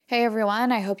Hey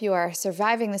everyone, I hope you are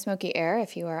surviving the smoky air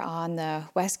if you are on the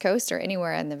West Coast or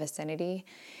anywhere in the vicinity.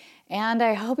 And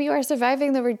I hope you are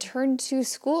surviving the return to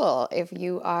school if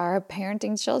you are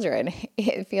parenting children.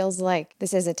 It feels like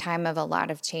this is a time of a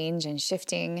lot of change and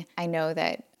shifting. I know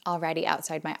that already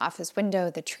outside my office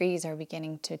window, the trees are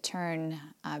beginning to turn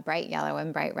bright yellow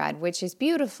and bright red, which is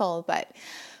beautiful, but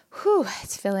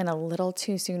it's feeling a little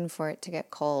too soon for it to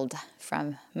get cold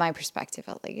from my perspective,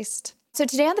 at least. So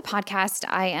today on the podcast,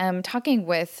 I am talking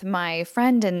with my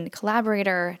friend and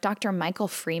collaborator, Dr. Michael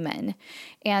Freeman.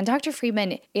 And Dr.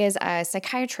 Freeman is a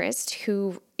psychiatrist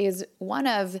who is one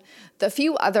of the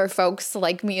few other folks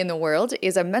like me in the world,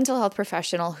 is a mental health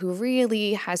professional who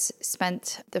really has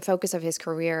spent the focus of his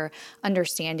career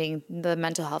understanding the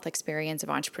mental health experience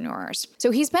of entrepreneurs. So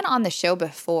he's been on the show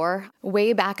before,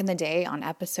 way back in the day on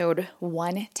episode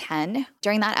 110.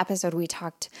 During that episode, we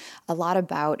talked a lot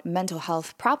about mental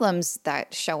health problems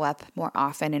that show up more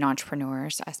often in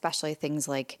entrepreneurs, especially things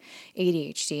like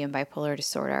ADHD and bipolar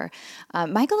disorder.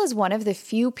 Michael is one of the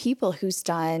few people who's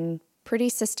done pretty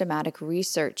systematic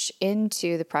research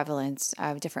into the prevalence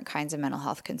of different kinds of mental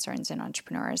health concerns in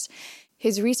entrepreneurs.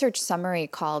 His research summary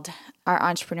called Are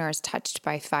Entrepreneurs Touched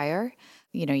by Fire?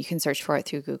 You can search for it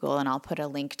through Google, and I'll put a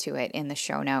link to it in the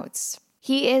show notes.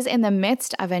 He is in the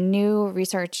midst of a new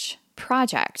research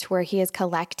project where he is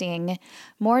collecting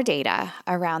more data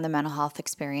around the mental health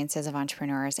experiences of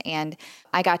entrepreneurs. And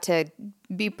I got to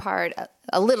be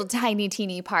a little tiny,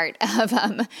 teeny part of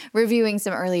reviewing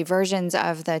some early versions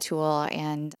of the tool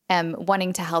and am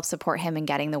wanting to help support him in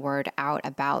getting the word out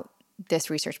about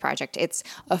this research project. It's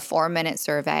a 4-minute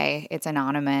survey. It's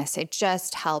anonymous. It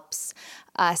just helps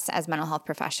us as mental health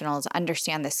professionals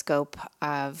understand the scope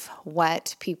of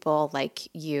what people like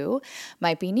you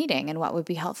might be needing and what would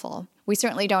be helpful. We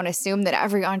certainly don't assume that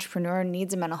every entrepreneur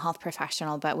needs a mental health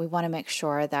professional, but we want to make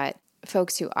sure that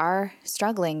folks who are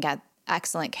struggling get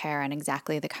excellent care and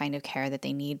exactly the kind of care that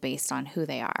they need based on who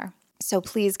they are. So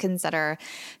please consider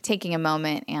taking a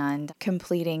moment and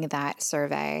completing that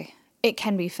survey. It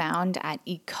can be found at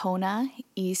econa,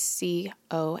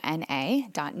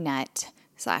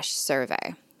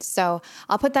 econa.net/survey. So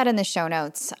I'll put that in the show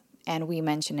notes and we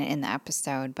mention it in the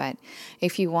episode. But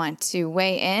if you want to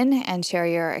weigh in and share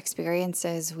your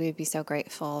experiences, we'd be so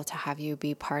grateful to have you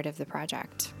be part of the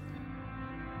project.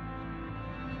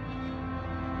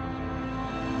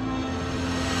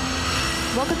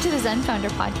 Welcome to the Zen Founder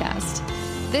Podcast.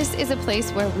 This is a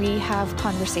place where we have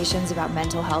conversations about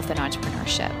mental health and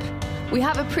entrepreneurship. We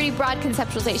have a pretty broad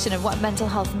conceptualization of what mental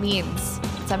health means.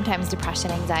 Sometimes depression,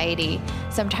 anxiety,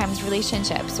 sometimes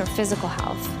relationships or physical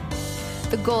health.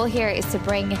 The goal here is to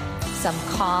bring some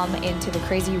calm into the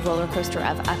crazy roller coaster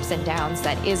of ups and downs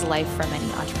that is life for many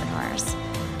entrepreneurs.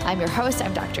 I'm your host.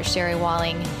 I'm Dr. Sherry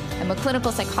Walling. I'm a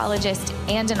clinical psychologist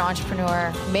and an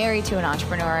entrepreneur, married to an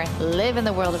entrepreneur, live in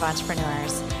the world of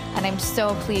entrepreneurs, and I'm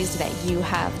so pleased that you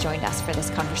have joined us for this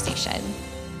conversation.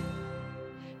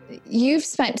 You've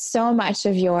spent so much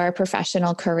of your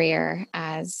professional career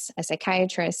as a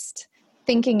psychiatrist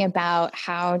thinking about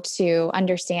how to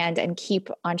understand and keep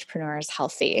entrepreneurs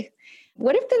healthy.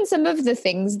 What have been some of the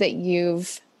things that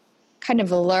you've kind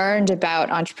of learned about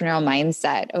entrepreneurial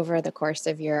mindset over the course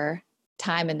of your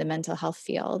time in the mental health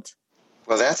field?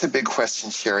 Well, that's a big question,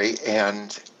 Sherry.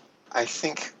 And I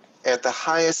think at the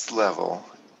highest level,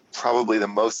 probably the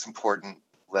most important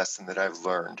lesson that I've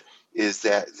learned is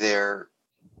that there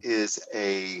is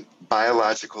a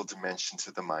biological dimension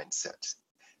to the mindset,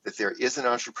 that there is an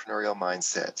entrepreneurial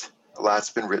mindset. A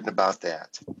lot's been written about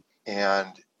that.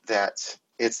 And that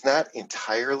it's not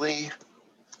entirely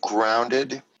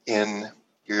grounded in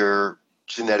your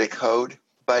genetic code,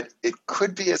 but it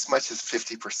could be as much as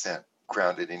 50%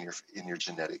 grounded in your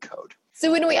genetic code.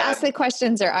 So when we ask the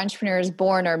questions, are entrepreneurs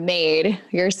born or made?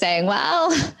 You're saying,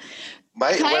 well,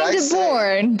 kind of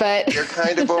born, but you're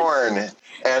kind of born.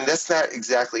 And that's not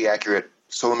exactly accurate.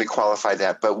 So let me qualify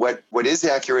that. But what is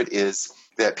accurate is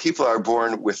that people are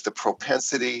born with the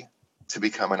propensity to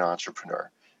become an entrepreneur.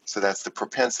 So that's the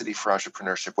propensity for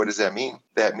entrepreneurship. What does that mean?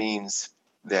 That means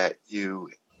that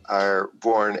you are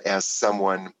born as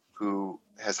someone who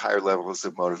has higher levels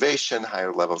of motivation,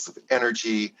 higher levels of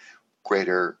energy,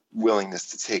 greater willingness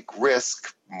to take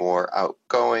risk, more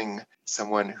outgoing,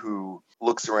 someone who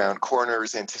looks around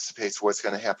corners, anticipates what's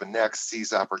going to happen next,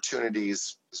 sees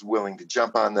opportunities, is willing to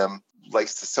jump on them,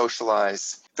 likes to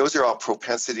socialize. Those are all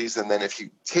propensities. And then if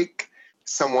you take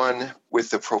someone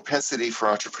with the propensity for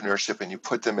entrepreneurship and you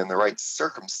put them in the right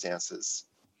circumstances,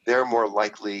 they're more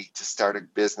likely to start a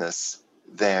business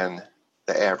than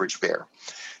the average bear.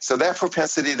 So that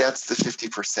propensity, that's the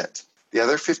 50%. The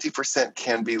other 50%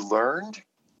 can be learned,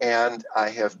 And I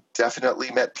have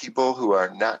definitely met people who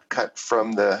are not cut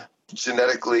from the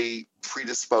genetically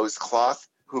predisposed cloth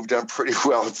who've done pretty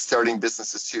well at starting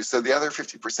businesses too. So the other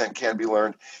 50% can be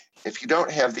learned. If you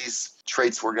don't have these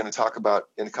traits we're going to talk about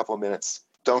in a couple of minutes,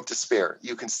 don't despair.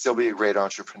 You can still be a great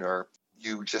entrepreneur.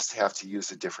 You just have to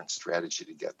use a different strategy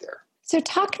to get there. So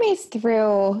talk me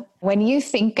through when you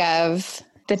think of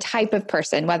the type of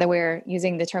person, whether we're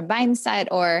using the term mindset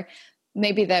or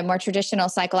maybe the more traditional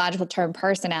psychological term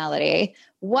personality,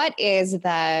 what is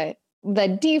the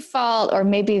default or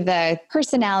maybe the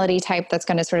personality type that's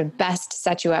going to sort of best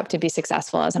set you up to be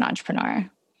successful as an entrepreneur?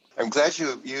 I'm glad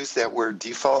you used that word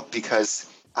default because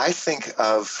I think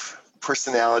of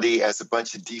personality as a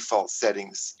bunch of default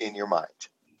settings in your mind.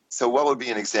 So what would be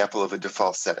an example of a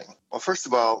default setting? Well, first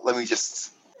of all, let me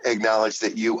just acknowledge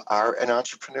that you are an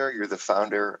entrepreneur. You're the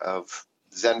founder of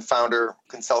Zen Founder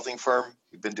Consulting Firm.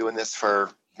 You've been doing this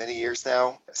for many years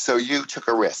now. So you took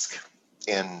a risk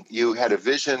and you had a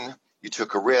vision. You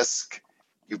took a risk.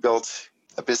 You built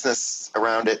a business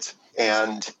around it.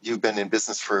 And you've been in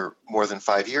business for more than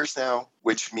 5 years now,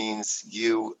 which means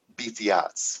you beat the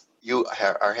odds. You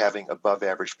are having above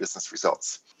average business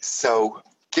results. So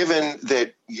given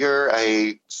that you're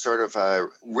a sort of a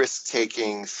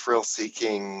risk-taking,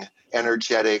 thrill-seeking,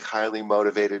 energetic, highly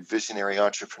motivated, visionary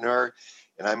entrepreneur,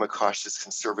 and I'm a cautious,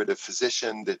 conservative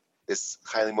physician that is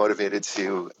highly motivated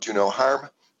to do no harm,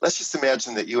 let's just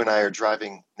imagine that you and I are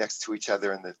driving next to each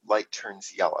other and the light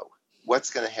turns yellow.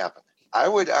 What's going to happen? I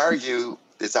would argue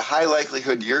there's a high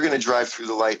likelihood you're going to drive through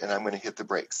the light and I'm going to hit the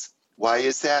brakes. Why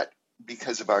is that?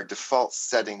 Because of our default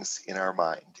settings in our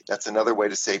mind. That's another way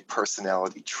to say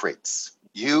personality traits.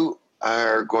 You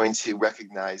are going to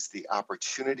recognize the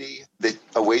opportunity that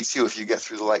awaits you if you get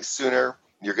through the light sooner.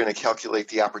 You're going to calculate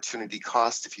the opportunity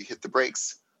cost if you hit the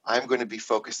brakes. I'm going to be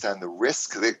focused on the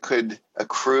risk that could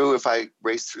accrue if I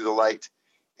race through the light,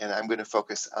 and I'm going to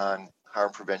focus on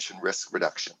harm prevention, risk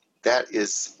reduction. That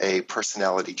is a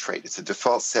personality trait. It's a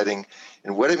default setting.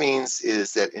 And what it means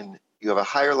is that you have a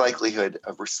higher likelihood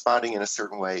of responding in a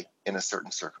certain way in a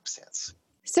certain circumstance.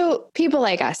 So people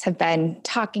like us have been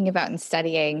talking about and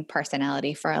studying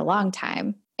personality for a long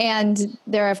time. And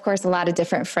there are, of course, a lot of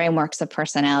different frameworks of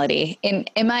personality.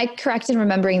 Am I correct in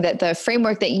remembering that the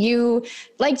framework that you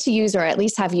like to use, or at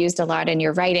least have used a lot in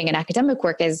your writing and academic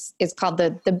work, is called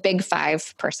the Big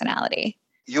Five personality?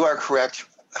 You are correct.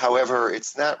 However,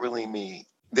 it's not really me.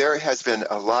 There has been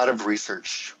a lot of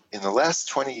research in the last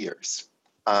 20 years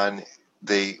on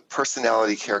the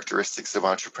personality characteristics of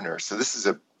entrepreneurs. So this is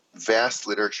a vast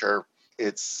literature.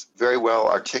 It's very well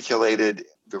articulated.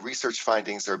 The research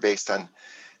findings are based on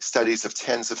studies of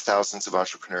tens of thousands of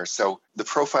entrepreneurs. So the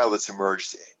profile that's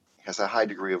emerged has a high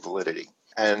degree of validity.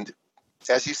 And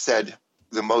as you said,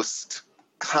 the most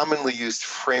commonly used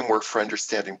framework for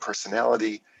understanding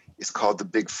personality is called the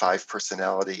Big Five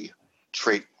personality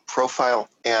trait profile.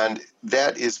 And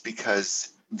that is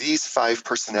because these 5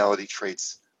 personality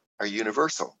traits are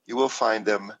universal. You will find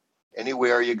them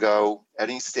anywhere you go,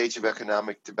 any stage of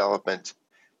economic development,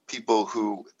 people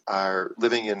who are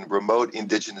living in remote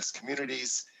indigenous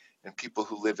communities and people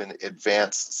who live in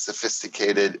advanced,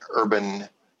 sophisticated urban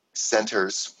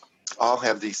centers all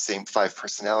have these same 5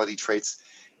 personality traits.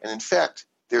 And in fact,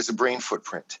 there's a brain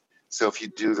footprint. So if you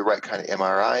do the right kind of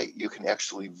MRI, you can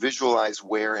actually visualize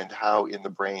where and how in the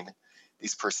brain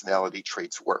these personality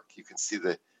traits work. You can see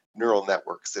the neural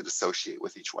networks that associate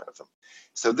with each one of them.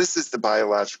 So this is the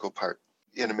biological part.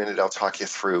 In a minute, I'll talk you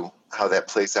through how that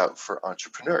plays out for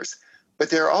entrepreneurs. But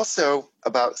there are also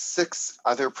about 6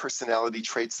 other personality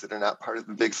traits that are not part of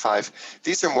the Big Five.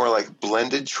 These are more like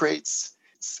blended traits.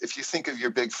 If you think of your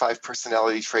Big Five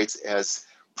personality traits as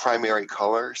primary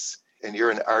colors, and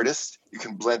you're an artist, you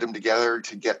can blend them together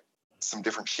to get some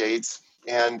different shades.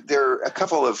 And there are a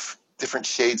couple of different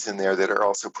shades in there that are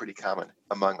also pretty common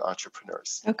among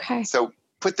entrepreneurs. Okay. So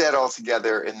put that all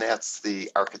together, and that's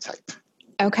the archetype.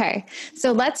 Okay.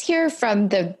 So let's hear from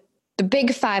the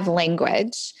Big Five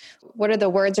language. What are the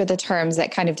words or the terms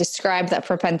that kind of describe that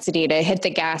propensity to hit the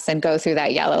gas and go through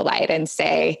that yellow light and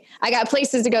say, I got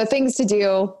places to go, things to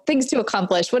do, things to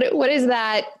accomplish? What is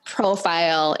that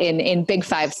profile in Big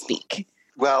Five speak?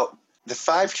 Well, the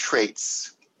 5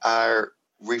 traits are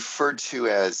referred to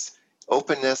as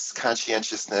openness,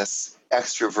 conscientiousness,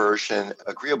 extroversion,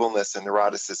 agreeableness, and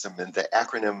neuroticism. And the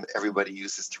acronym everybody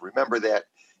uses to remember that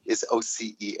is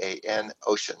OCEAN,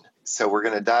 ocean. So we're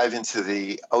going to dive into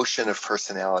the ocean of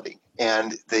personality.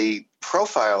 And the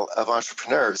profile of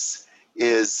entrepreneurs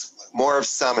is more of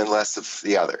some and less of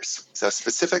the others. So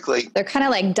specifically, they're kind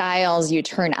of like dials you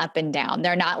turn up and down.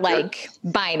 They're not like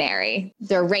binary.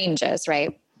 They're ranges,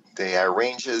 right? They are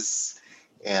ranges.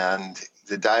 and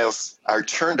the dials are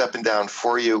turned up and down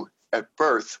for you at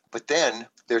birth, but then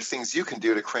there are things you can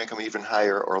do to crank them even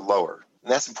higher or lower.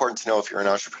 And that's important to know if you're an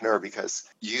entrepreneur, because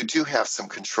you do have some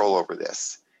control over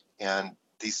this. And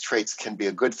these traits can be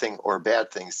a good thing or a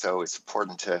bad thing. So it's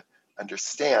important to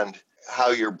understand how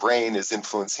your brain is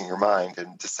influencing your mind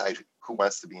and decide who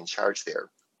wants to be in charge there.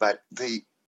 But the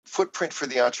footprint for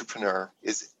the entrepreneur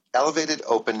is elevated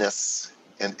openness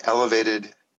and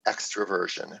elevated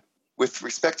extroversion. With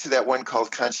respect to that one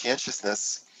called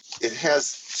conscientiousness, it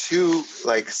has two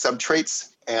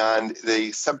subtraits, and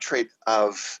the subtrait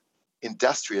of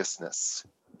industriousness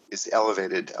is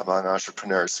elevated among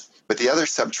entrepreneurs. But the other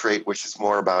subtrait, which is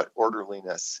more about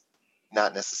orderliness,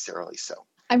 not necessarily so.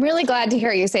 I'm really glad to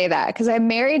hear you say that, because I'm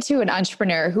married to an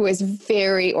entrepreneur who is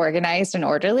very organized and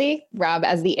orderly, Rob,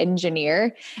 as the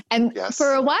engineer. And Yes.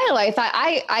 For a while, I thought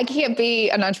I can't be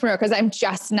an entrepreneur because I'm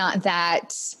just not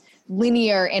that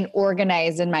linear and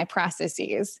organized in my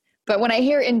processes. But when I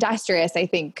hear industrious, I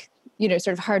think, sort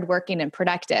of hardworking and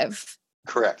productive.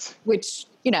 Correct. Which,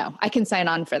 I can sign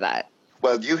on for that.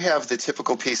 Well, you have the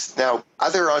typical piece. Now,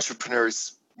 other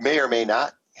entrepreneurs may or may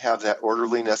not have that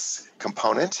orderliness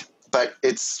component, but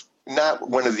it's not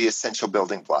one of the essential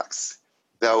building blocks.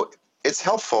 Though it's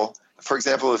helpful. For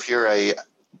example, if you're a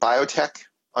biotech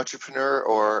entrepreneur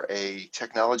or a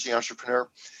technology entrepreneur,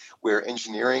 where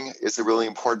engineering is a really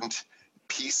important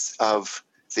piece of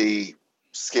the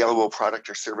scalable product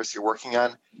or service you're working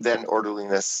on, then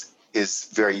orderliness is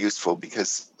very useful,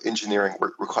 because engineering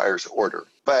requires order.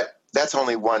 But that's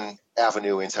only one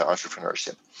avenue into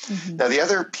entrepreneurship. Mm-hmm. Now, the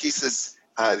other pieces,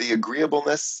 the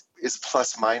agreeableness is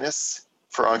plus minus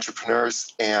for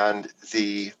entrepreneurs, and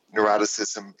the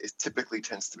neuroticism typically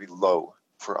tends to be low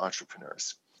for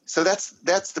entrepreneurs. So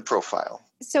that's the profile.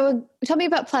 So tell me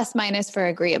about plus minus for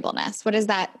agreeableness. What does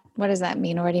that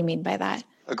mean? Or what do you mean by that?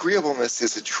 Agreeableness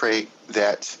is a trait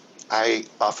that I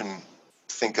often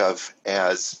think of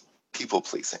as people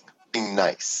pleasing, being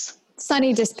nice.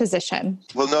 Sunny disposition.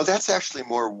 Well, no, that's actually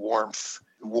more warmth.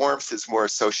 Warmth is more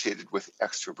associated with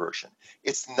extroversion.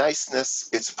 It's niceness,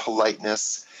 it's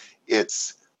politeness,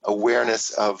 it's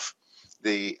awareness of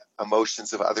the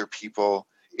emotions of other people.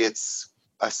 It's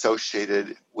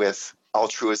associated with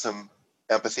altruism,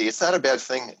 empathy. It's not a bad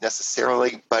thing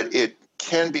necessarily, but it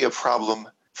can be a problem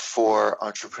for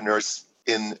entrepreneurs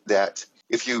in that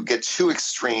if you get too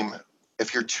extreme,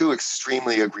 if you're too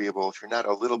extremely agreeable, if you're not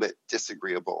a little bit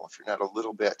disagreeable, if you're not a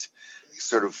little bit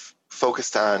sort of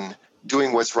focused on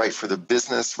doing what's right for the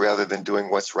business rather than doing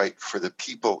what's right for the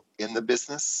people in the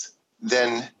business,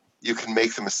 then you can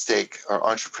make the mistake, or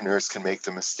entrepreneurs can make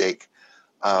the mistake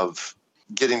of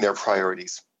getting their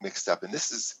priorities mixed up. And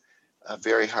this is a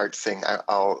very hard thing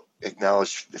I'll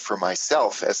acknowledge for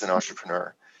myself as an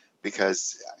entrepreneur,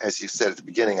 because as you said at the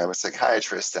beginning, I'm a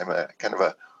psychiatrist. I'm a kind of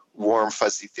a warm,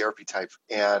 fuzzy therapy type.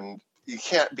 And you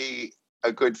can't be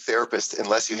a good therapist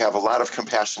unless you have a lot of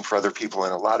compassion for other people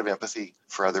and a lot of empathy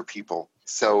for other people.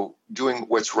 So doing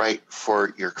what's right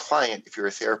for your client, if you're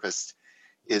a therapist,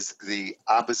 is the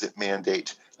opposite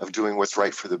mandate of doing what's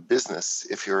right for the business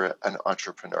if you're an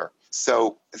entrepreneur.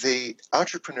 So the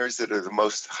entrepreneurs that are the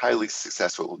most highly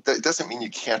successful, that doesn't mean you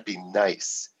can't be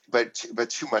nice, but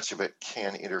too much of it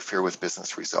can interfere with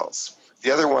business results.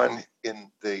 The other one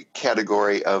in the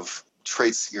category of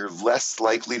traits you're less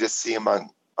likely to see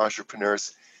among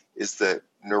entrepreneurs is the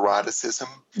neuroticism.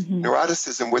 Mm-hmm.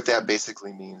 Neuroticism, what that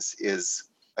basically means is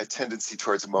a tendency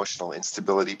towards emotional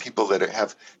instability. People that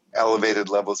have elevated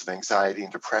levels of anxiety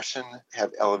and depression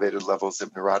have elevated levels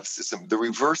of neuroticism. The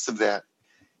reverse of that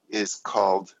is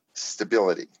called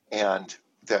stability. And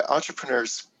the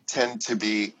entrepreneurs tend to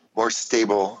be more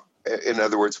stable, in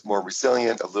other words, more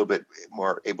resilient, a little bit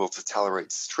more able to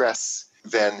tolerate stress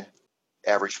than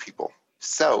average people.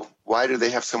 So why do they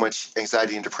have so much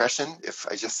anxiety and depression? If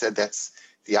I just said that's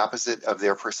the opposite of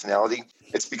their personality,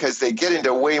 it's because they get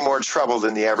into way more trouble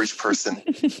than the average person.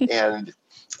 And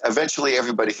eventually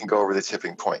everybody can go over the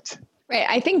tipping point. Right.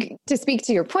 I think, to speak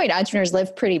to your point, entrepreneurs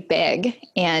live pretty big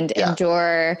and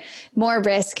endure more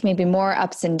risk, maybe more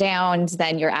ups and downs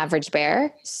than your average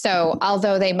bear. So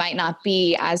although they might not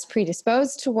be as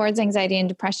predisposed towards anxiety and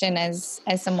depression as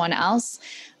someone else,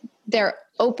 they're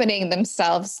opening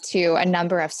themselves to a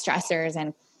number of stressors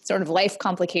and sort of life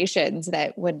complications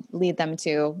that would lead them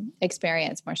to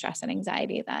experience more stress and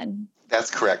anxiety then. That's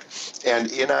correct.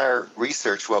 And in our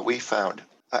research, what we found,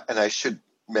 and I should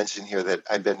mention here that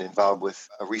I've been involved with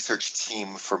a research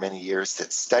team for many years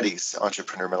that studies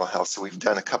entrepreneur mental health. So we've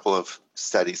done a couple of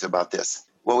studies about this.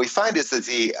 What we find is that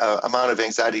the amount of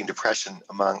anxiety and depression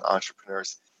among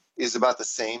entrepreneurs is about the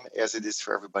same as it is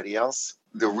for everybody else.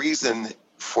 The reason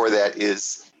for that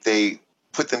is they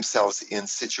put themselves in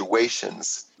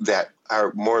situations that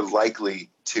are more likely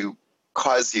to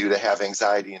cause you to have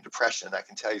anxiety and depression. I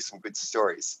can tell you some good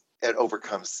stories. It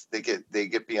overcomes, they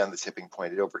get beyond the tipping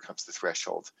point. It overcomes the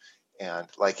threshold. And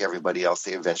like everybody else,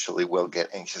 they eventually will get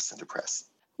anxious and depressed.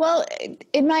 Well,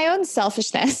 in my own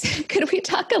selfishness, could we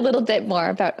talk a little bit more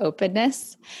about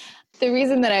openness? The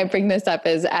reason that I bring this up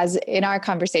is, as in our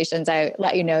conversations, I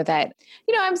let you know that,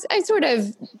 I sort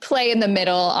of play in the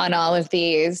middle on all of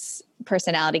these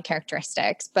personality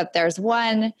characteristics, but there's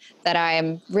one that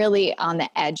I'm really on the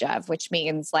edge of, which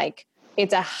means like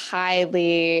it's a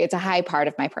high part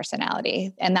of my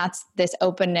personality. And that's this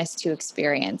openness to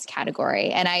experience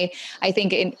category. And I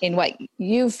think in what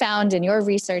you've found in your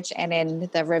research and in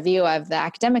the review of the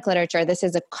academic literature, this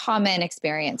is a common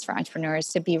experience for entrepreneurs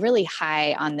to be really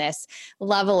high on this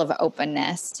level of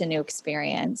openness to new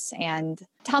experience. And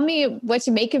tell me what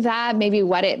you make of that, maybe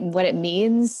what it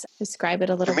means. Describe it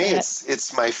a little bit. To me, bit.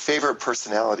 it's my favorite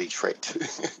personality trait.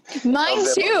 Mine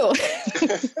too.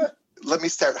 Let me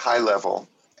start high level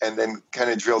and then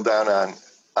kind of drill down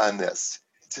on this.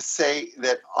 To say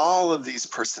that all of these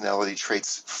personality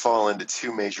traits fall into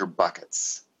two major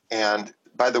buckets. And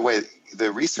by the way,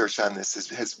 the research on this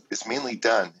is mainly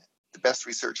done. The best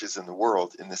researchers in the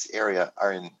world in this area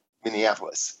are in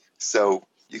Minneapolis. So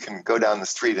you can go down the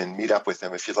street and meet up with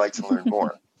them if you'd like to learn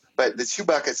more. But the two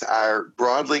buckets are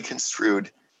broadly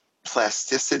construed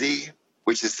plasticity,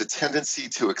 which is the tendency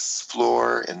to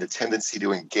explore and the tendency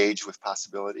to engage with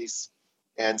possibilities,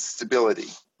 and stability,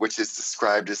 which is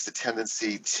described as the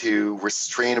tendency to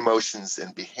restrain emotions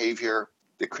and behavior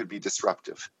that could be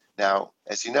disruptive. Now,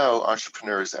 as you know,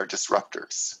 entrepreneurs are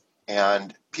disruptors,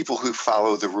 and people who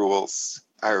follow the rules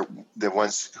are the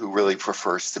ones who really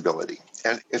prefer stability.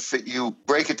 And if you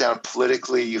break it down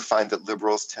politically, you find that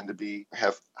liberals tend to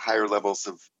have higher levels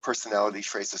of personality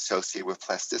traits associated with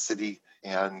plasticity,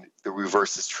 and the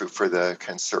reverse is true for the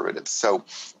conservatives. So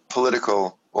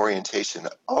political orientation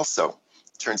also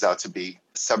turns out to be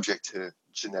subject to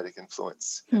genetic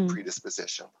influence and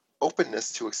predisposition.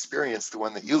 Openness to experience, the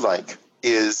one that you like,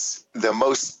 is the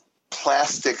most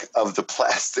plastic of the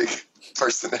plastic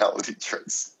personality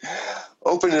traits.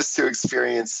 Openness to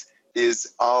experience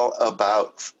is all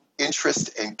about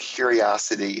interest and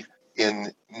curiosity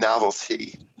in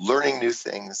novelty, learning new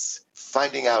things,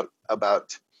 finding out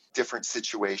about different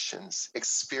situations,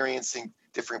 experiencing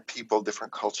different people,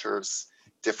 different cultures,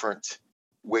 different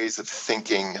ways of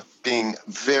thinking, being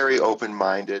very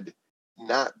open-minded,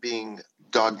 not being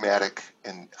dogmatic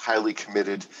and highly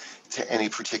committed to any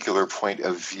particular point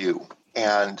of view.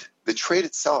 And the trait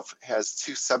itself has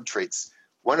two subtraits,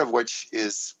 one of which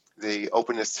is the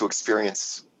openness to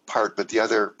experience part, but the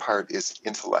other part is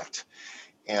intellect.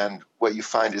 And what you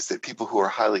find is that people who are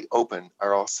highly open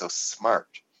are also smart,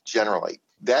 generally.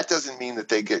 That doesn't mean that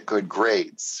they get good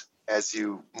grades. As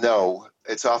you know,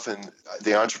 it's often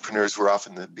the entrepreneurs were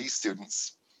often the B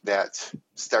students that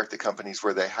start the companies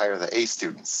where they hire the A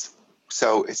students.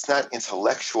 So it's not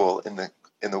intellectual in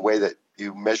the way that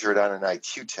you measure it on an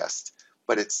IQ test,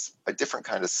 but it's a different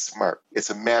kind of smart.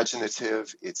 It's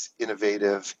imaginative, it's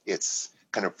innovative, it's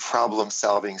kind of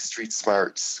problem-solving, street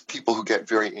smarts, people who get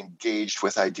very engaged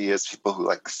with ideas, people who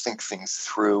like think things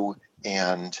through,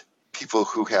 and people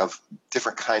who have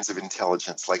different kinds of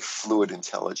intelligence, like fluid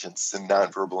intelligence and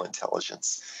nonverbal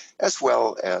intelligence, as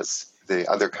well as the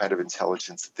other kind of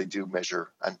intelligence that they do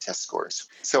measure on test scores.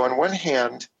 So on one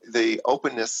hand, the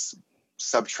openness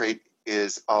subtrait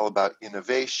is all about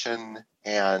innovation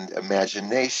and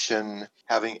imagination,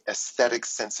 having aesthetic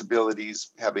sensibilities,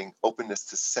 having openness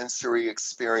to sensory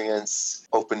experience,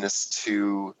 openness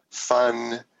to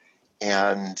fun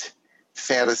and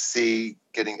fantasy,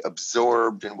 getting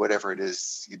absorbed in whatever it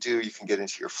is you do. You can get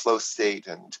into your flow state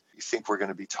and you think we're going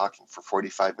to be talking for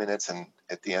 45 minutes, and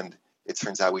at the end, it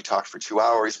turns out we talked for 2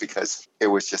 hours because it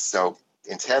was just so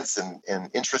intense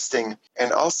and interesting.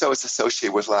 And also it's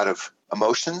associated with a lot of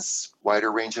emotions,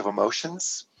 wider range of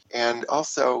emotions. And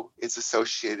also it's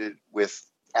associated with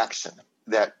action,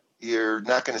 that you're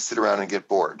not going to sit around and get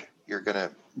bored. You're going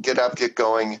to get up, get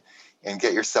going, and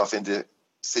get yourself into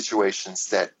situations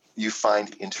that you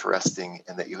find interesting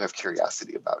and that you have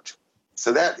curiosity about.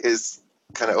 So that is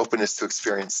kind of openness to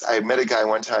experience. I met a guy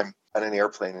one time on an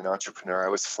airplane, an entrepreneur. I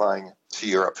was flying to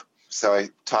Europe. So I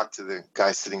talked to the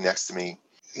guy sitting next to me,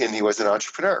 and he was an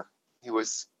entrepreneur. He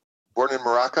was born in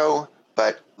Morocco,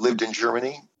 but lived in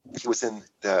Germany. He was in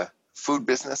the food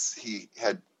business. He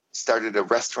had started a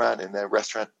restaurant, and that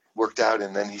restaurant worked out,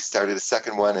 and then he started a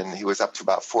second one, and he was up to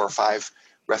about 4 or 5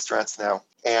 restaurants now.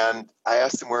 And I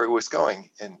asked him where he was going,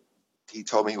 and he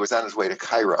told me he was on his way to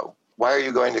Cairo, why are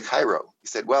you going to Cairo? He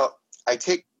said, well, I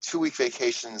take 2-week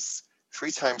vacations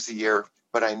 3 times a year,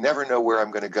 but I never know where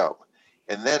I'm going to go.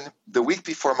 And then the week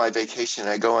before my vacation,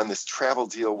 I go on this travel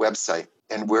deal website,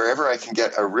 and wherever I can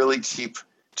get a really cheap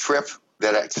trip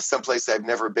to someplace I've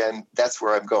never been, that's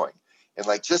where I'm going. And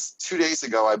like just 2 days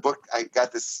ago, I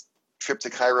got this trip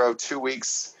to Cairo, 2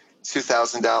 weeks,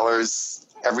 $2,000,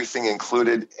 everything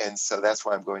included. And so that's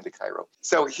why I'm going to Cairo.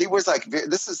 So he was like,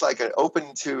 this is like an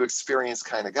open to experience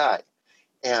kind of guy.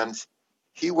 And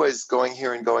he was going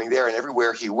here and going there, and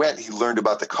everywhere he went, he learned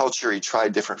about the culture. He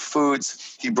tried different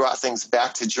foods. He brought things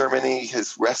back to Germany.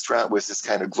 His restaurant was this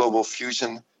kind of global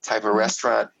fusion type of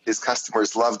restaurant. His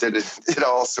customers loved it. It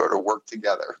all sort of worked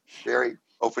together. Very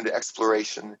open to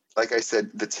exploration. Like I said,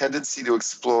 the tendency to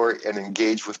explore and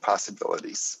engage with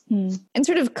possibilities. And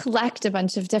sort of collect a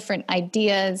bunch of different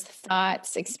ideas,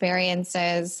 thoughts,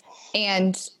 experiences,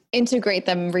 and integrate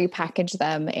them, repackage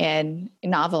them in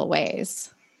novel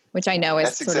ways, which I know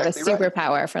is That's sort exactly of a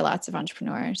superpower for lots of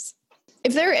entrepreneurs.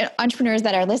 If there are entrepreneurs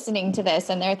that are listening to this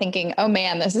and they're thinking, oh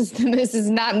man, this is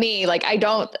not me. Like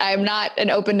I'm not an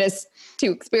openness to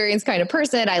experience kind of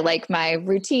person. I like my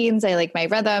routines. I like my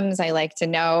rhythms. I like to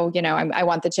know, I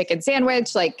want the chicken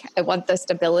sandwich. Like I want the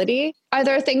stability. Are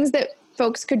there things that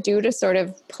folks could do to sort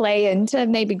of play into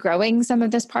maybe growing some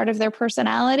of this part of their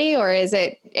personality? Or is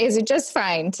it just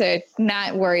fine to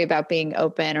not worry about being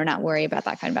open or not worry about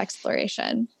that kind of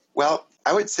exploration? Well,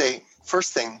 I would say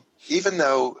first thing, even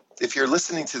though if you're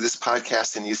listening to this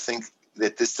podcast and you think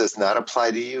that this does not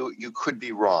apply to you, you could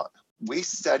be wrong. We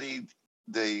studied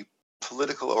the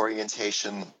political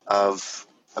orientation of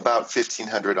about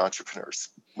 1,500 entrepreneurs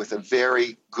with a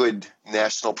very good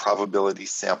national probability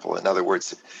sample. In other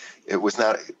words, it was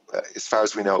not, as far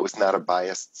as we know, it was not a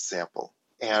biased sample.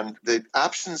 And the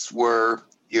options were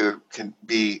you can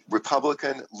be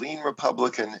Republican,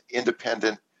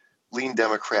 independent, lean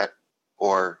Democrat,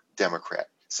 or Democrat.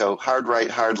 So hard right,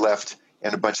 hard left,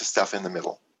 and a bunch of stuff in the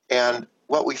middle. And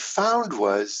what we found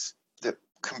was that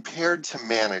compared to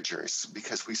managers,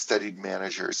 because we studied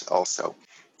managers also,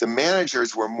 the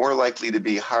managers were more likely to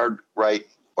be hard right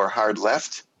or hard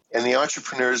left, and the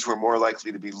entrepreneurs were more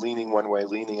likely to be leaning one way,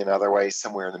 leaning another way,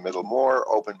 somewhere in the middle, more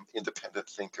open, independent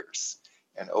thinkers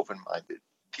and open-minded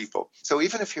people. So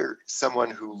even if you're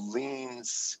someone who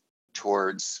leans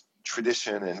towards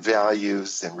tradition and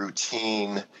values and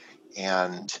routine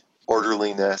and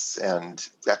orderliness and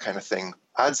that kind of thing,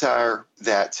 odds are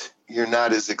that you're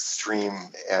not as extreme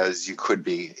as you could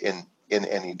be in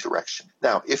any direction.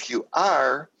 Now, if you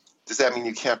are, does that mean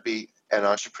you can't be an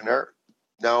entrepreneur?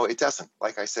 No, it doesn't.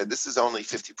 Like I said, this is only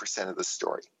 50% of the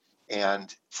story.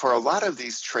 And for a lot of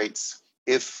these traits,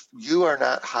 if you are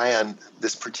not high on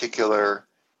this particular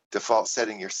default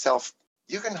setting yourself,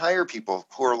 you can hire people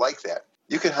who are like that.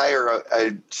 You can hire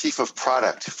a chief of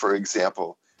product, for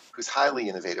example, who's highly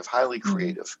innovative, highly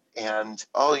creative. And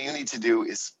all you need to do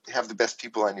is have the best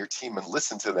people on your team and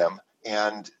listen to them.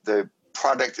 And the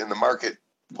product in the market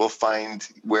will find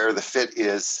where the fit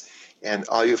is. And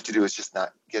all you have to do is just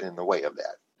not get in the way of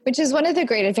that. Which is one of the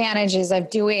great advantages of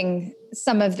doing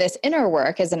some of this inner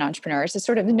work as an entrepreneur, is to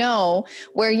sort of know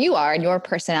where you are in your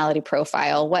personality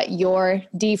profile, what your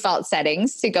default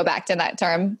settings, to go back to that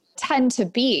term, tend to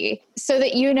be, so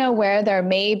that you know where there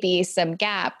may be some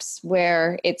gaps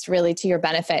where it's really to your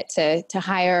benefit to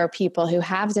hire people who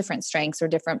have different strengths or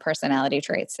different personality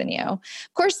traits than you.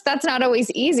 Of course, that's not always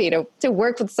easy to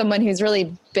work with someone who's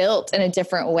really built in a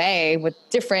different way with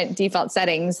different default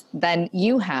settings than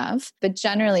you have. But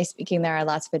generally speaking, there are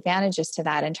lots of advantages to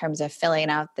that in terms of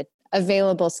filling out the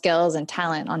available skills and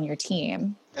talent on your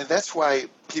team. And that's why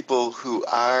people who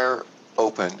are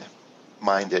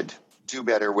open-minded do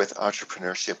better with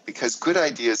entrepreneurship, because good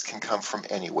ideas can come from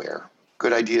anywhere.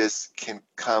 Good ideas can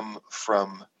come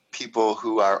from people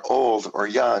who are old or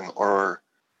young or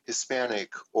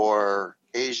Hispanic or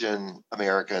Asian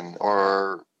American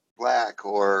or Black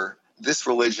or this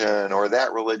religion or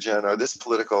that religion or this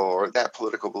political or that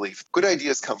political belief. Good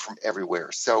ideas come from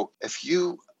everywhere. So if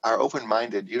you are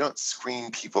open-minded, you don't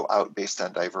screen people out based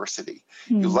on diversity.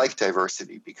 You like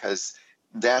diversity because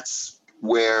that's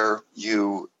where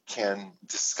you can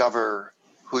discover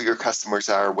who your customers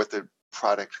are, what the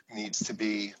product needs to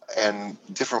be, and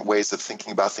different ways of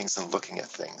thinking about things and looking at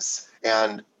things.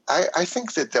 And I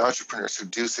think that the entrepreneurs who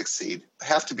do succeed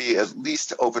have to be at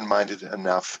least open-minded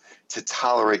enough to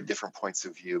tolerate different points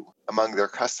of view among their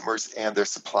customers and their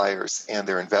suppliers and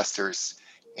their investors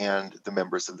and the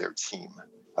members of their team.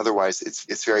 Otherwise,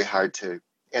 it's very hard to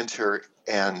enter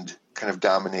and kind of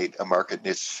dominate a market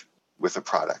niche with a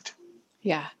product.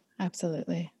 Yeah,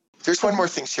 absolutely. There's one more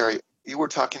thing, Sherry. You were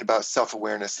talking about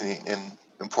self-awareness in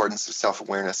importance of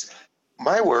self-awareness.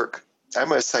 My work,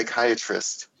 I'm a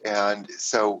psychiatrist, and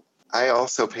so I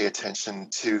also pay attention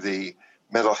to the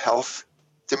mental health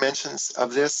dimensions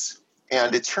of this.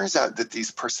 And it turns out that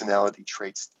these personality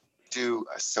traits do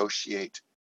associate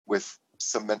with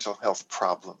some mental health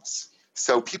problems.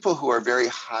 So people who are very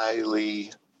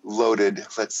highly loaded,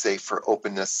 let's say, for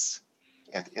openness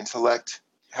and intellect,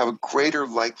 have a greater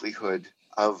likelihood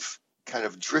of kind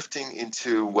of drifting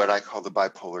into what I call the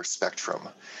bipolar spectrum.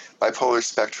 Bipolar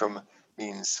spectrum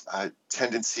means a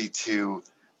tendency to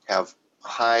have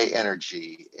high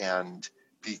energy and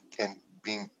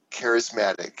being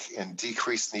charismatic and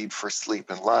decreased need for sleep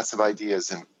and lots of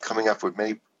ideas and coming up with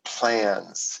many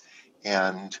plans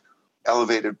and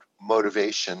elevated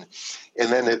motivation. And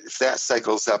then if that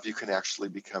cycles up, you can actually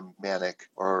become manic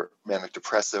or manic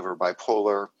depressive or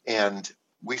bipolar. And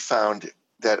we found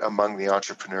that among the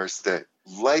entrepreneurs, the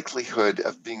likelihood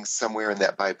of being somewhere in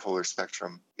that bipolar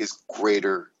spectrum is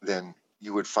greater than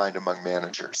you would find among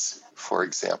managers, for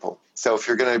example. So if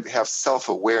you're going to have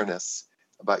self-awareness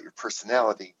about your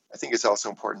personality, I think it's also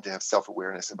important to have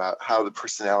self-awareness about how the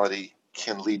personality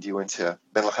can lead you into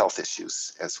mental health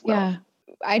issues as well. Yeah.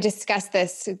 I discussed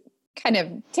this kind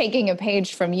of taking a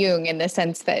page from Jung in the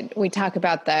sense that we talk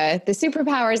about the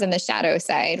superpowers and the shadow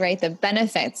side, right? The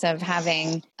benefits of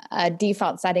having a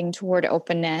default setting toward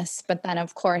openness. But then,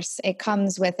 of course, it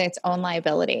comes with its own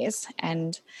liabilities.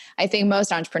 And I think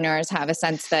most entrepreneurs have a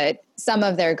sense that some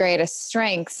of their greatest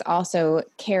strengths also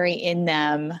carry in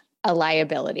them a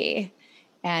liability.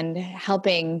 And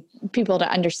helping people to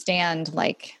understand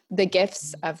like the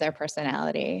gifts of their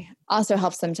personality also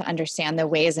helps them to understand the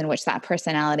ways in which that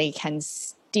personality can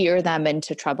steer them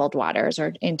into troubled waters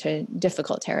or into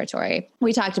difficult territory.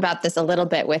 We talked about this a little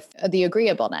bit with the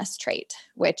agreeableness trait,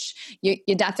 which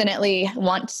you definitely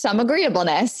want some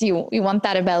agreeableness. You want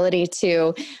that ability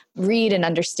to read and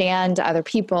understand other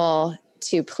people,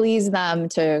 to please them,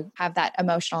 to have that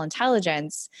emotional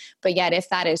intelligence. But yet if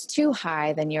that is too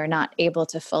high, then you're not able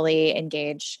to fully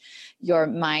engage your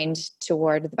mind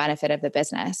toward the benefit of the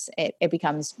business. It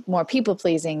becomes more people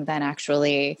pleasing than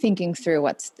actually thinking through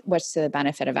what's to the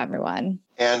benefit of everyone.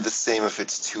 And the same if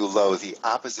it's too low. The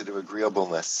opposite of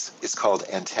agreeableness is called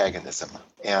antagonism.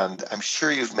 And I'm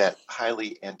sure you've met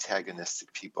highly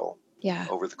antagonistic people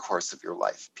over the course of your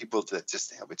life. People that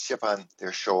just have a chip on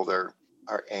their shoulder,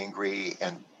 are angry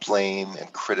and blame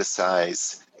and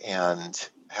criticize and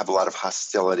have a lot of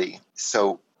hostility.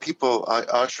 So people,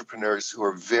 entrepreneurs who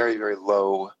are very, very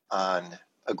low on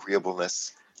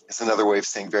agreeableness, is another way of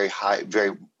saying very high,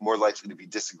 very more likely to be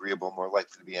disagreeable, more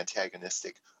likely to be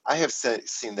antagonistic. I have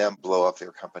seen them blow up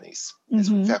their companies.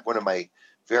 Mm-hmm. In fact, one of my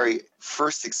very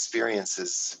first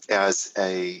experiences as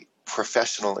a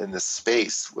professional in this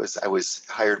space was I was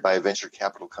hired by a venture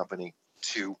capital company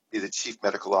to be the chief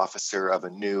medical officer of a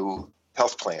new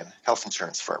health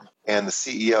insurance firm. And the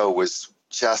CEO was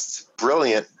just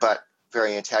brilliant, but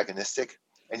very antagonistic.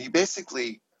 And he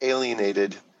basically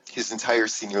alienated his entire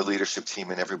senior leadership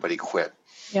team and everybody quit.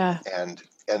 Yeah. And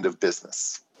end of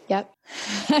business. Yep.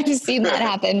 I've seen that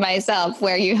happen myself,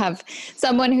 where you have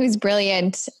someone who's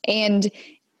brilliant and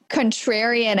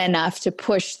contrarian enough to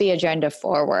push the agenda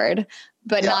forward,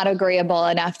 but not agreeable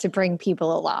enough to bring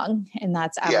people along. And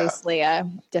that's obviously a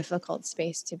difficult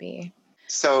space to be.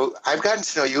 So I've gotten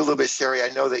to know you a little bit, Sherry. I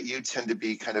know that you tend to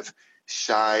be kind of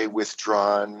shy,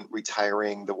 withdrawn,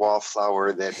 retiring, the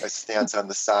wallflower that stands on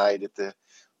the side at the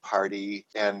party,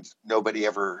 and nobody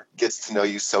ever gets to know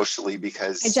you socially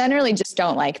because... I generally just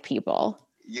don't like people.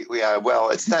 Well,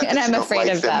 it's not and that I'm you afraid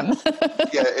don't like of them.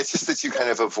 Yeah, it's just that you kind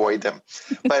of avoid them.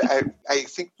 But I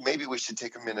think maybe we should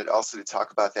take a minute also to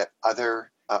talk about that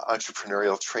other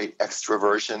entrepreneurial trait,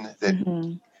 extroversion,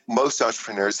 that most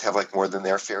entrepreneurs have like more than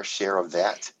their fair share of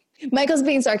that. Michael's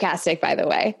being sarcastic, by the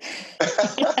way.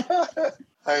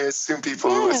 I assume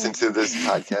people who listen to this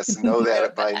podcast know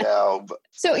that by now. But.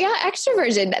 So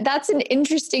extroversion, that's an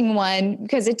interesting one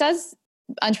because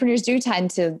entrepreneurs do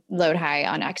tend to load high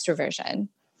on extroversion.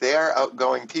 They are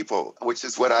outgoing people, which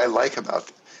is what I like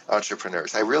about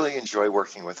entrepreneurs. I really enjoy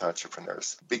working with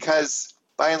entrepreneurs because,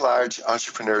 by and large,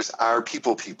 entrepreneurs are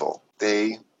people.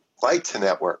 They like to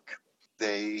network.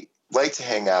 They like to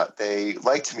hang out. They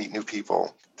like to meet new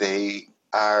people. They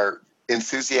are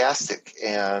enthusiastic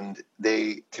and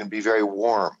they can be very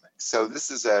warm. So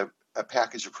this is a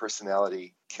package of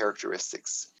personality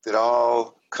characteristics that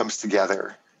all comes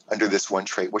together under this one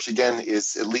trait, which again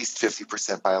is at least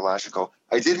 50% biological.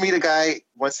 I did meet a guy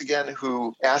once again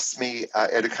who asked me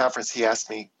at a conference, he asked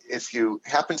me, if you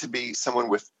happen to be someone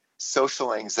with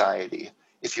social anxiety,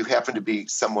 if you happen to be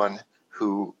someone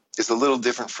who is a little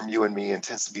different from you and me and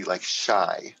tends to be like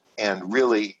shy and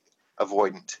really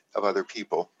avoidant of other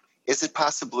people. Is it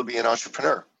possible to be an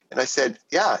entrepreneur? And I said,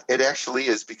 yeah, it actually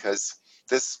is, because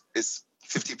this is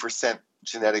 50%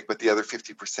 genetic, but the other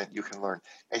 50% you can learn.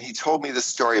 And he told me the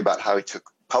story about how he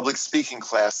took public speaking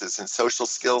classes and social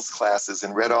skills classes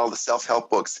and read all the self-help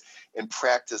books and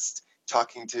practiced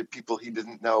talking to people he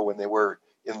didn't know when they were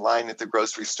in line at the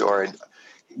grocery store, and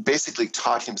basically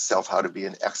taught himself how to be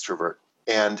an extrovert.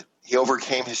 And he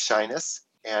overcame his shyness,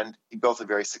 and he built a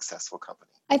very successful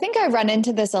company. I think I run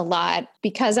into this a lot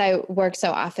because I work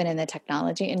so often in the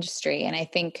technology industry. And I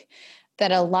think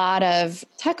that a lot of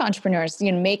tech entrepreneurs,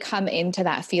 may come into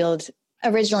that field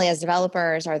originally as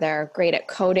developers, or they're great at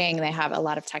coding. They have a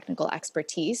lot of technical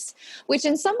expertise, which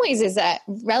in some ways is a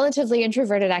relatively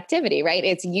introverted activity, right?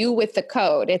 It's you with the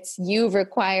code. It's you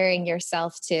requiring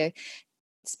yourself to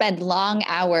spend long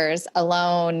hours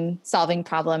alone solving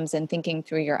problems and thinking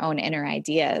through your own inner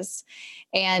ideas.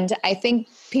 And I think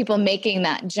people making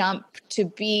that jump to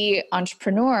be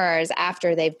entrepreneurs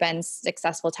after they've been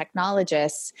successful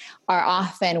technologists are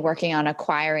often working on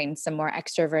acquiring some more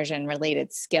extroversion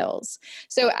related skills.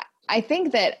 So I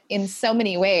think that in so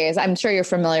many ways, I'm sure you're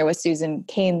familiar with Susan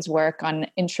Cain's work on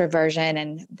introversion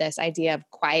and this idea of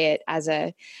quiet as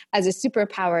a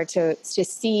superpower to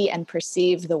see and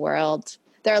perceive the world.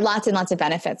 There are lots and lots of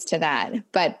benefits to that,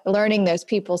 but learning those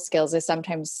people skills is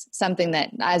sometimes something that,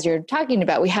 as you're talking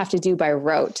about, we have to do by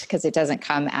rote because it doesn't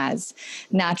come as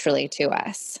naturally to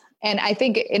us. And I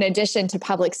think in addition to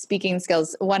public speaking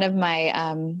skills, one of my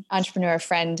entrepreneur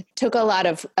friend took a lot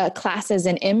of classes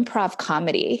in improv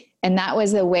comedy. And that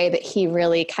was the way that he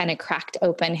really kind of cracked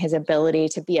open his ability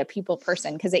to be a people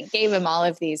person, because it gave him all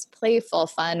of these playful,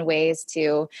 fun ways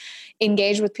to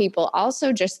engage with people.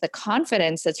 Also, just the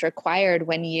confidence that's required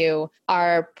when you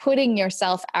are putting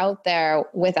yourself out there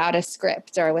without a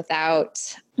script or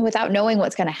without knowing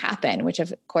what's going to happen, which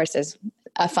of course is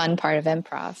a fun part of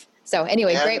improv. So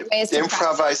anyway, and great ways to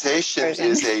improvisation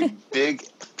is a big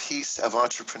piece of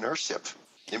entrepreneurship.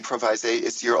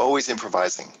 You're always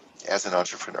improvising as an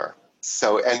entrepreneur.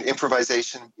 So, and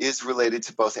improvisation is related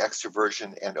to both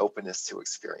extroversion and openness to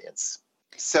experience.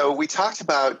 So we talked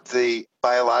about the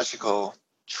biological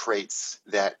traits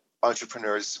that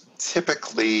entrepreneurs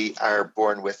typically are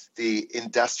born with: the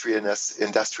industriousness,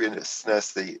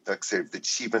 the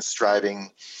achievement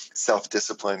striving,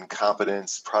 self-discipline,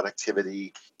 competence,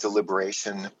 productivity,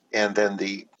 deliberation, and then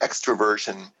the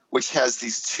extroversion, which has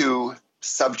these two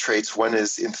subtraits. One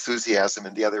is enthusiasm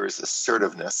and the other is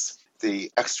assertiveness.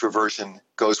 The extroversion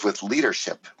goes with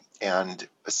leadership and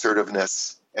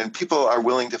assertiveness, and people are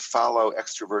willing to follow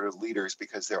extroverted leaders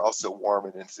because they're also warm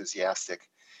and enthusiastic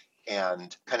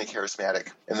and kind of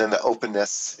charismatic. And then the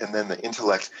openness, and then the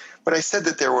intellect. But I said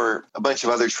that there were a bunch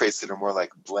of other traits that are more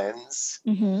like blends.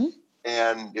 Mm-hmm.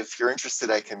 And if you're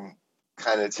interested, I can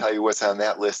kind of tell you what's on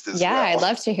that list as well. Yeah, I'd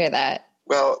love to hear that.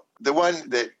 Well, the one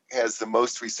that has the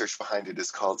most research behind it is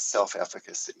called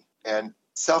self-efficacy. And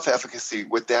self-efficacy,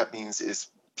 what that means is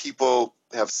people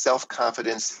have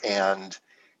self-confidence and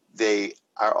they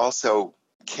are also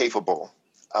capable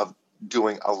of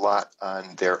doing a lot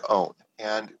on their own.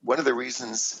 And one of the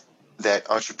reasons that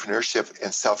entrepreneurship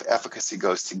and self-efficacy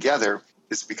goes together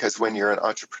is because when you're an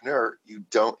entrepreneur, you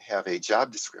don't have a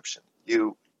job description.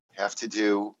 You have to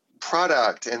do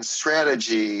product and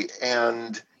strategy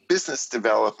and business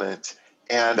development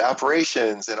and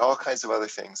operations and all kinds of other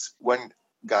things. One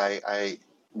guy I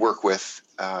work with,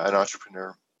 an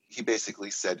entrepreneur, he basically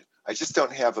said, I just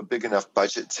don't have a big enough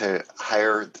budget to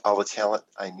hire all the talent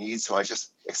I need. So I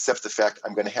just accept the fact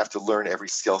I'm going to have to learn every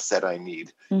skill set I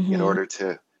need in order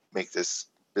to make this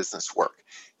business work.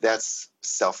 That's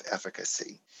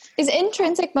self-efficacy. Is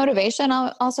intrinsic motivation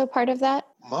also part of that?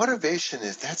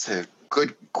 That's a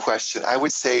good question. I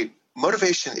would say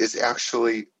motivation is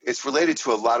actually, it's related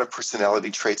to a lot of personality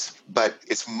traits, but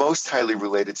it's most highly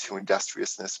related to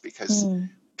industriousness because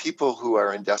people who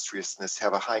are industriousness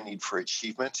have a high need for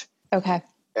achievement. Okay.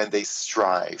 And they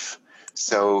strive.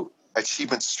 So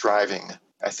achievement striving,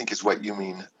 I think, is what you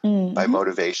mean by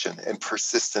motivation, and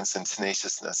persistence and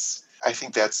tenaciousness. I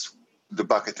think that's the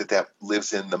bucket that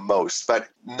lives in the most, but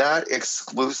not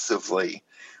exclusively.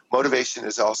 Motivation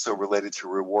is also related to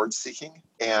reward seeking,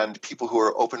 and people who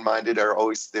are open-minded are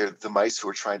always the mice who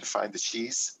are trying to find the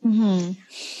cheese. Mm-hmm.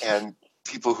 And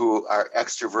people who are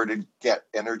extroverted get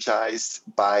energized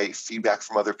by feedback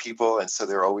from other people, and so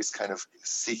they're always kind of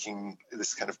seeking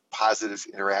this kind of positive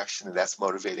interaction, and that's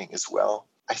motivating as well.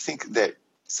 I think that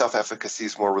self-efficacy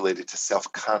is more related to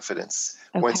self-confidence.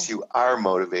 Okay. Once you are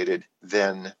motivated,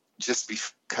 then just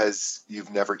because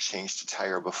you've never changed a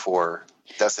tire before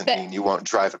doesn't mean you won't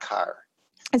drive a car.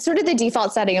 It's sort of the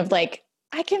default setting of like,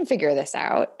 I can figure this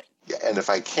out. Yeah, and if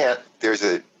I can't, there's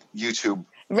a YouTube.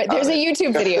 Right, there's a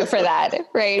YouTube video for that,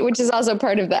 right? Which is also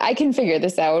part of the, I can figure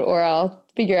this out, or I'll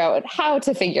figure out how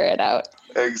to figure it out.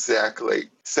 Exactly.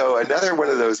 So another one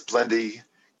of those blendy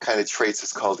kind of traits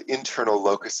is called internal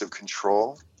locus of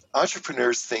control.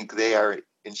 Entrepreneurs think they are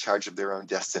in charge of their own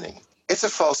destiny. It's a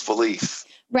false belief.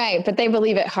 Right, but they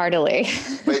believe it heartily.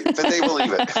 But they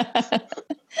believe it.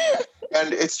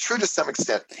 And it's true to some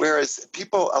extent. Whereas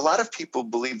a lot of people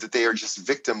believe that they are just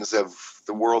victims of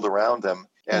the world around them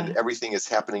and everything is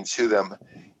happening to them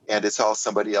and it's all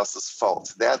somebody else's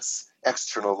fault. That's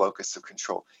external locus of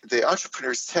control. The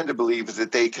entrepreneurs tend to believe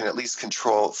that they can at least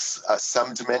control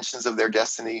some dimensions of their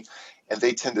destiny, and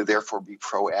they tend to therefore be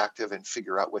proactive and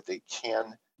figure out what they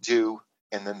can do,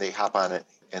 and then they hop on it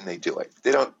and they do it.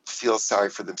 They don't feel sorry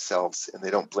for themselves and they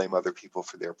don't blame other people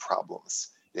for their problems.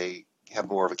 They have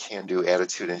more of a can-do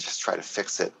attitude and just try to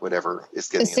fix it, whatever is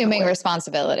getting in the way. Assuming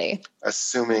responsibility.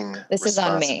 Assuming this is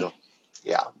on me.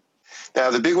 Yeah. Now,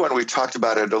 the big one, we've talked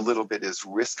about it a little bit, is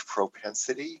risk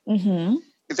propensity. Mm-hmm.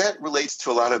 That relates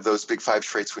to a lot of those big 5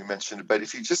 traits we mentioned, but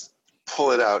if you just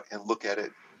pull it out and look at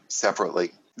it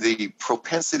separately, the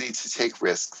propensity to take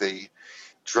risk, the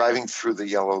driving through the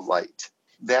yellow light,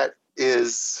 that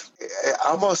is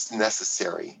almost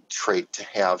necessary trait to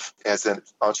have as an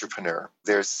entrepreneur.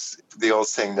 There's the old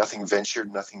saying, nothing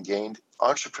ventured, nothing gained.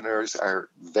 Entrepreneurs are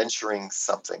venturing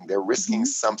something. They're risking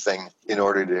something in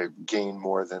order to gain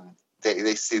more than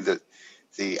they see that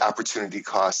the opportunity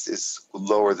cost is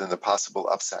lower than the possible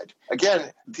upside.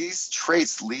 Again, these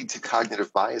traits lead to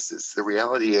cognitive biases. The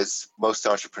reality is most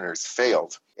entrepreneurs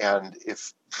failed. And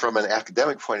if from an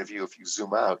academic point of view, if you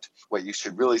zoom out, what you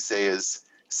should really say is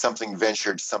something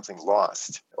ventured, something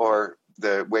lost. Or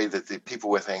the way that the people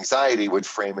with anxiety would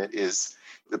frame it is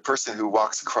the person who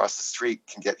walks across the street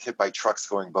can get hit by trucks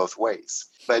going both ways.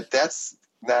 But that's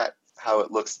not how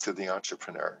it looks to the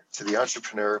entrepreneur. To the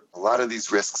entrepreneur, a lot of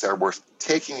these risks are worth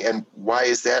taking. And why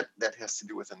is that? That has to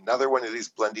do with another one of these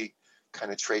blendy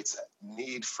kind of traits,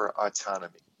 need for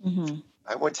autonomy. Mm-hmm.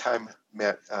 I one time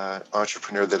met an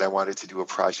entrepreneur that I wanted to do a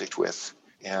project with,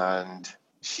 and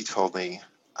she told me,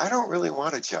 I don't really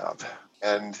want a job.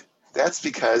 And that's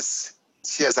because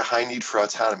she has a high need for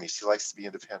autonomy. She likes to be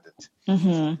independent.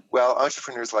 Mm-hmm. Well,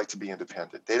 entrepreneurs like to be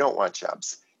independent. They don't want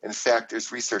jobs. In fact,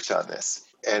 there's research on this.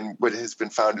 And what has been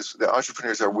found is that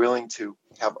entrepreneurs are willing to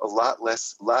have a lot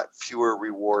fewer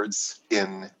rewards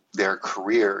in their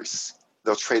careers.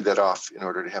 They'll trade that off in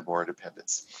order to have more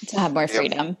independence. To have more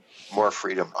freedom. More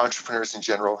freedom. Entrepreneurs in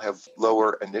general have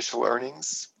lower initial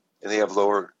earnings, and they have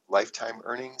lower lifetime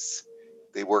earnings.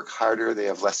 They work harder. They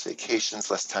have less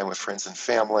vacations, less time with friends and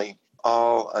family,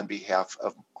 all on behalf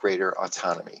of greater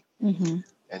autonomy. Mm-hmm.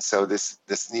 And so this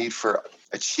need for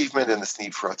achievement and this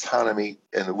need for autonomy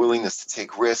and the willingness to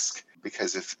take risk,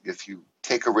 because if you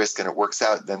take a risk and it works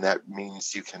out, then that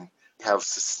means you can have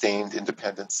sustained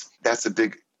independence. That's a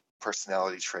big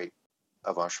personality trait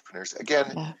of entrepreneurs.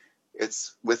 Again,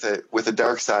 it's with a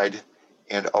dark side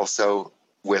and also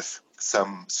with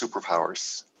some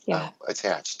superpowers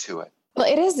attached to it. Well,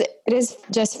 it is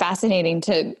just fascinating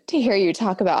to hear you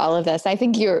talk about all of this. I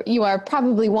think you are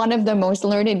probably one of the most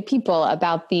learned people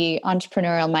about the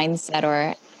entrepreneurial mindset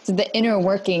or the inner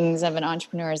workings of an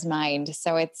entrepreneur's mind.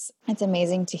 So it's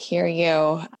amazing to hear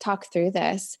you talk through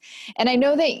this. And I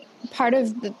know that part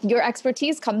of your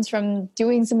expertise comes from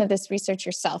doing some of this research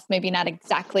yourself, maybe not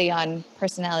exactly on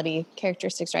personality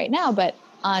characteristics right now, but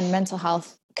on mental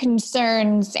health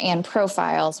concerns and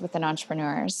profiles within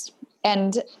entrepreneurs.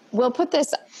 And we'll put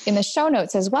this in the show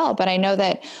notes as well. But I know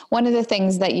that one of the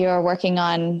things that you're working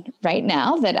on right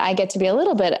now that I get to be a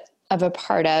little bit of a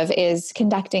part of is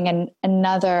conducting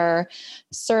another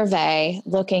survey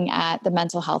looking at the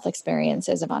mental health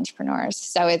experiences of entrepreneurs.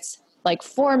 So it's like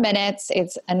 4 minutes,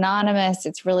 it's anonymous,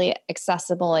 it's really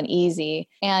accessible and easy.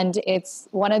 And it's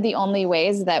one of the only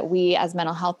ways that we as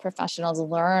mental health professionals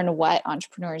learn what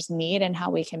entrepreneurs need and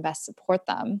how we can best support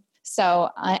them. So,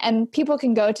 and people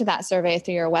can go to that survey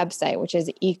through your website, which is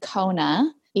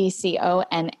econa, econa.com.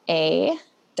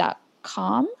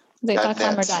 Is it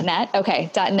 .com or .net?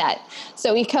 Okay, .net.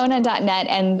 So econa.net,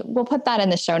 and we'll put that in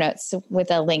the show notes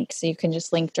with a link so you can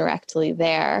just link directly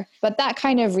there. But that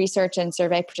kind of research and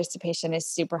survey participation is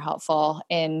super helpful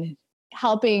in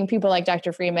helping people like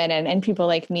Dr. Freeman and people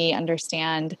like me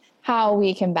understand how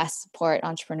we can best support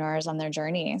entrepreneurs on their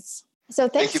journeys. So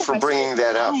thank you for bringing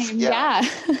that up. Yeah.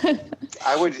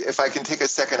 I would, if I can take a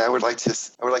second, I would like to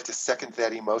second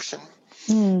that emotion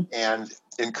and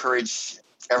encourage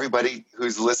everybody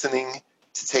who's listening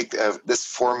to take this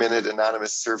 4-minute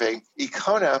anonymous survey.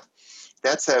 Econa,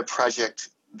 that's a project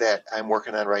that I'm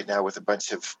working on right now with a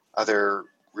bunch of other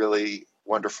really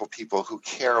wonderful people who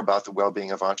care about the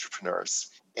well-being of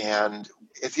entrepreneurs. And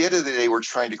at the end of the day, we're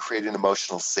trying to create an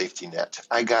emotional safety net.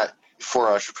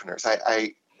 For entrepreneurs,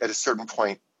 I at a certain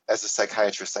point, as a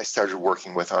psychiatrist, I started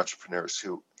working with entrepreneurs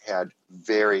who had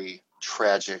very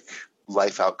tragic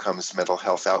life outcomes, mental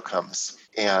health outcomes,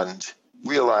 and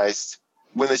realized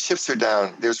when the chips are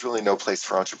down, there's really no place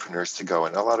for entrepreneurs to go.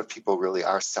 And a lot of people really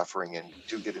are suffering and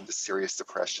do get into serious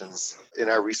depressions. In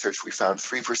our research, we found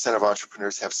 3% of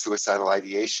entrepreneurs have suicidal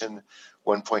ideation,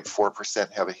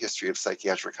 1.4% have a history of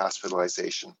psychiatric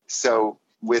hospitalization. So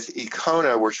with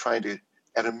Econa, we're trying to,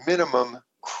 at a minimum,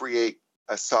 create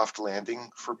a soft landing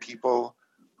for people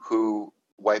who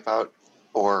wipe out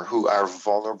or who are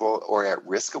vulnerable or at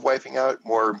risk of wiping out.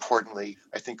 More importantly,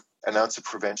 I think an ounce of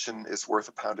prevention is worth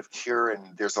a pound of cure.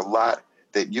 And there's a lot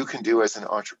that you can do as an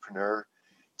entrepreneur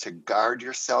to guard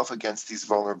yourself against these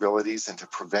vulnerabilities and to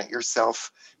prevent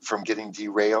yourself from getting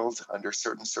derailed under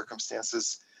certain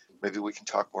circumstances. Maybe we can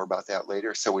talk more about that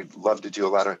later. So we'd love to do a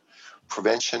lot of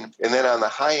prevention. And then on the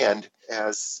high end,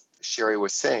 as Sherry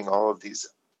was saying, all of these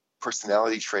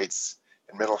personality traits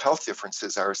and mental health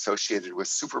differences are associated with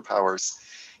superpowers.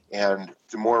 And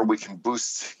the more we can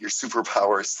boost your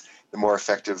superpowers, the more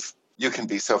effective you can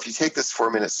be. So if you take this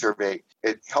 4-minute survey,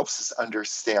 it helps us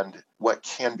understand what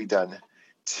can be done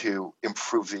to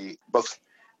improve both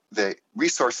the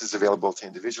resources available to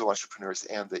individual entrepreneurs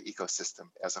and the ecosystem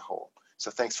as a whole.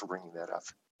 So thanks for bringing that up.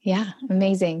 Yeah,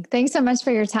 amazing. Thanks so much for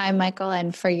your time, Michael,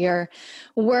 and for your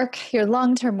work, your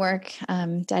long-term work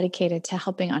dedicated to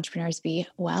helping entrepreneurs be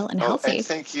well and healthy. And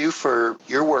thank you for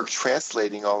your work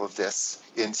translating all of this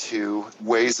into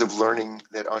ways of learning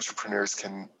that entrepreneurs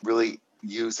can really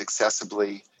use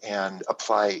accessibly and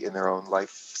apply in their own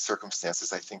life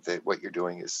circumstances. I think that what you're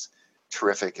doing is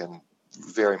terrific and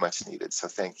very much needed. So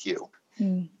thank you.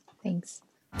 Thanks.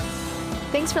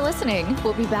 Thanks for listening.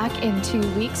 We'll be back in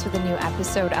 2 weeks with a new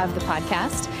episode of the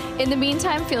podcast. In the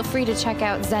meantime, feel free to check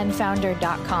out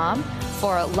zenfounder.com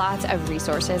for lots of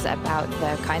resources about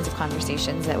the kinds of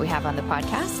conversations that we have on the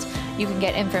podcast. You can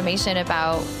get information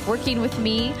about working with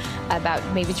me, about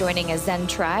maybe joining a Zen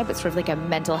tribe. It's sort of like a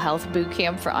mental health boot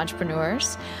camp for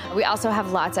entrepreneurs. We also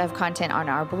have lots of content on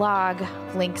our blog,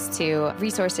 links to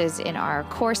resources in our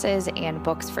courses and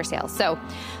books for sale. So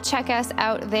check us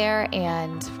out there,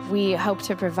 and we hope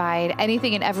to provide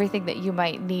anything and everything that you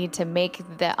might need to make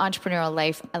the entrepreneurial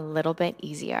life a little bit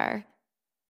easier.